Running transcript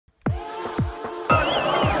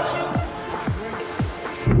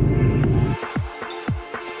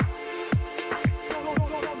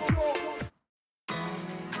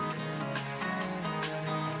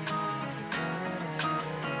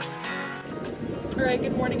Alright,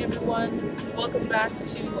 good morning everyone. Welcome back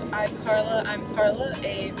to I'm Karla,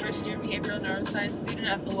 a first-year behavioral neuroscience student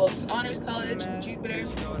at the Wilkes Honors College in Jupiter.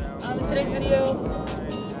 In today's video,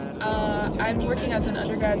 I'm working as an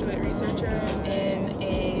undergraduate researcher in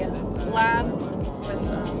a lab with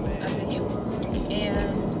FAU,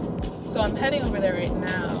 and so I'm heading over there right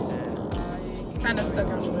now. Kind of stuck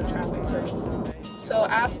on a little traffic, so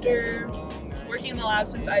after working in the lab,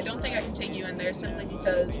 since I don't think I can take you in there simply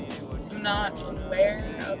because I'm not aware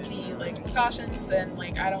of the precautions, and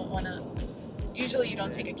I don't want to. Usually you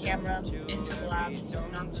don't take a camera into the lab, so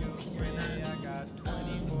I'm not going to do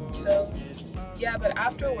that. So yeah, but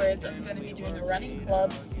afterwards I'm going to be doing a running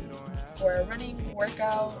club or a running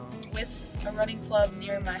workout with a running club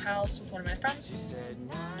near my house with one of my friends.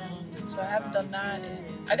 So I haven't done that,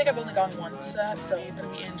 and I think I've only gone once to that, so it's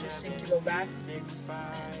going to be interesting to go back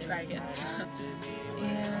and try again.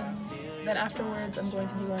 And then afterwards I'm going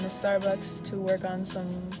to be going to Starbucks to work on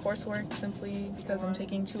some coursework, simply because I'm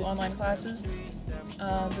taking 2 online classes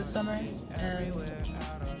this summer, and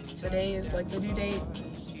today is the due date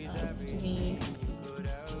to be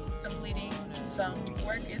completing some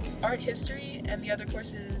work. It's art history and the other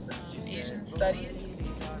course is Asian studies.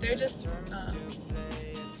 They're just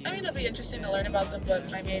it'll be interesting to learn about them,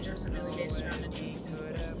 but my major isn't really based around any of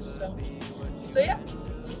these courses. So yeah,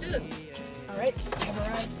 let's do this. Alright, I've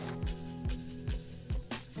arrived.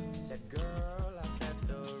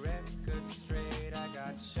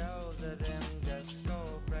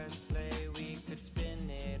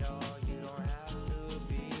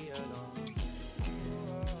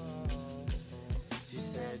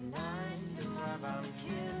 I'm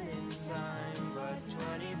killing time, but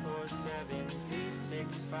 24/7,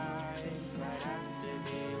 365, right after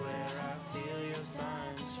me where I feel your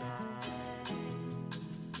sunshine.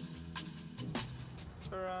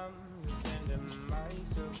 From the center of my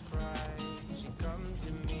surprise, she comes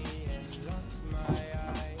to me and locks my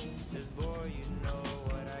eyes, says, boy, you know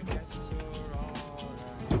what, I guess you're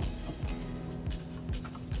alright.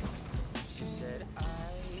 She said, I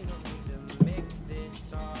don't need to make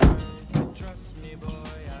this hard.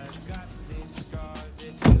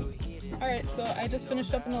 Alright, so I just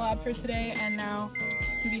finished up in the lab for today, and now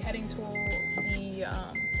I'll be heading to the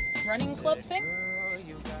running club thing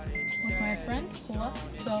with my friend. So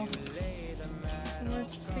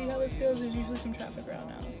let's see how this goes. There's usually some traffic around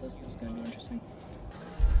now, so this is going to be interesting.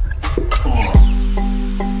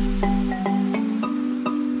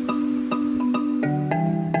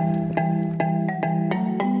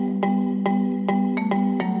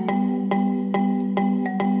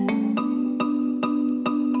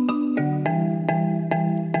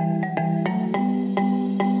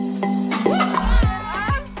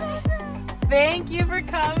 Thank you for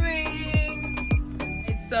coming!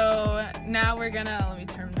 So now we're gonna, let me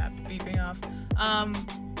turn that beeping off.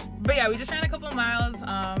 But yeah, we just ran a couple of miles.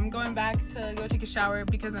 I'm going back to go take a shower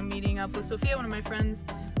because I'm meeting up with Sophia, one of my friends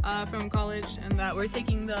from college, and that we're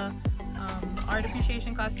taking the art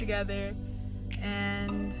appreciation class together,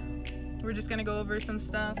 and we're just gonna go over some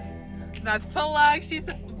stuff. That's Palak, she's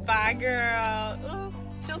a bye girl. Ooh,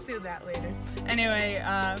 she'll see that later. Anyway,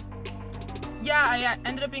 yeah, I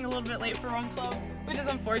ended up being a little bit late for Run Club, which is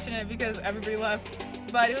unfortunate because everybody left.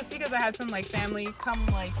 But it was because I had some family come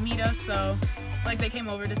meet us, so they came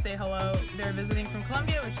over to say hello. They're visiting from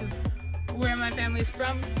Colombia, which is where my family's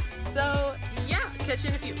from. So yeah, catch you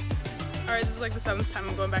in a few. Alright, this is the 7th time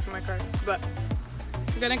I'm going back in my car, but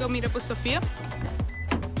I'm gonna go meet up with Sophia.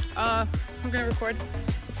 I'm gonna record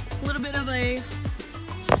a little bit of a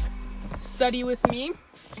study with me.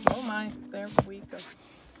 Oh my, there we go.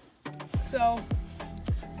 So,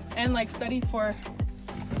 and study for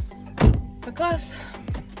the class.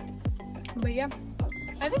 But yeah,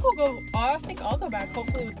 I think I'll go back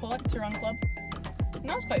hopefully with Palak to Run Club. And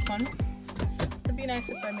that was quite fun. It'd be nice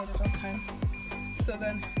if I made it on time, so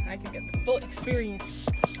then I could get the full experience.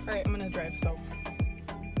 Alright, I'm gonna drive, so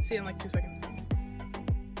see you in 2 seconds.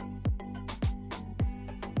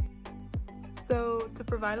 So to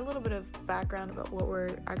provide a little bit of background about what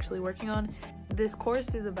we're actually working on, this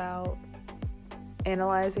course is about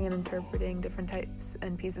analyzing and interpreting different types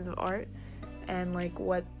and pieces of art, and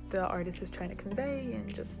what the artist is trying to convey,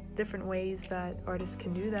 and just different ways that artists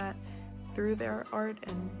can do that through their art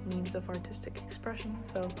and means of artistic expression.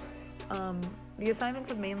 So the assignments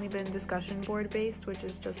have mainly been discussion board based, which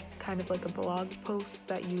is just kind of like a blog post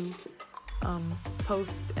that you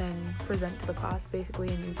post and present to the class basically,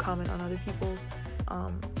 and you comment on other people's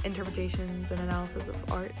interpretations and analysis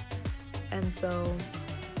of art. And so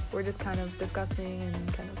we're just kind of discussing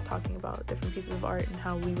and kind of talking about different pieces of art and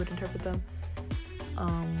how we would interpret them,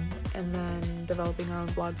 and then developing our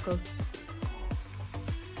own blog posts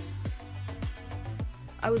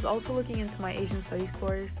I was also looking into my Asian Studies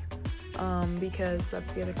course because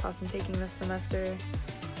that's the other class I'm taking this semester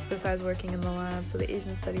besides working in the lab. So the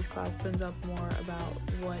Asian Studies class brings up more about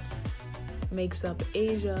what makes up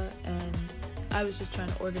Asia, and I was just trying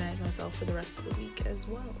to organize myself for the rest of the week as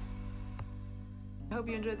well. I hope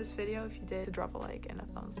you enjoyed this video. If you did, drop a like and a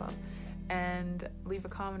thumbs up and leave a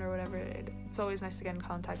comment or whatever. It's always nice to get in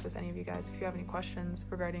contact with any of you guys if you have any questions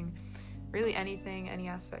regarding really anything, any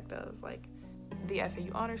aspect of like the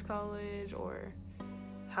FAU Honors College or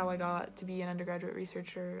how I got to be an undergraduate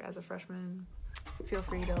researcher as a freshman. Feel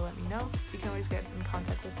free to let me know. You can always get in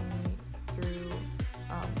contact with me through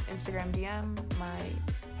Instagram DM. My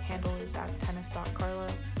handle is at tennis.karla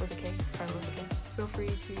with a K, Karla with a K. Feel free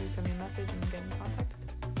to send me a message and get in contact.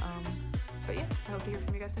 But yeah, I hope to hear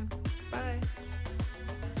from you guys soon. Bye!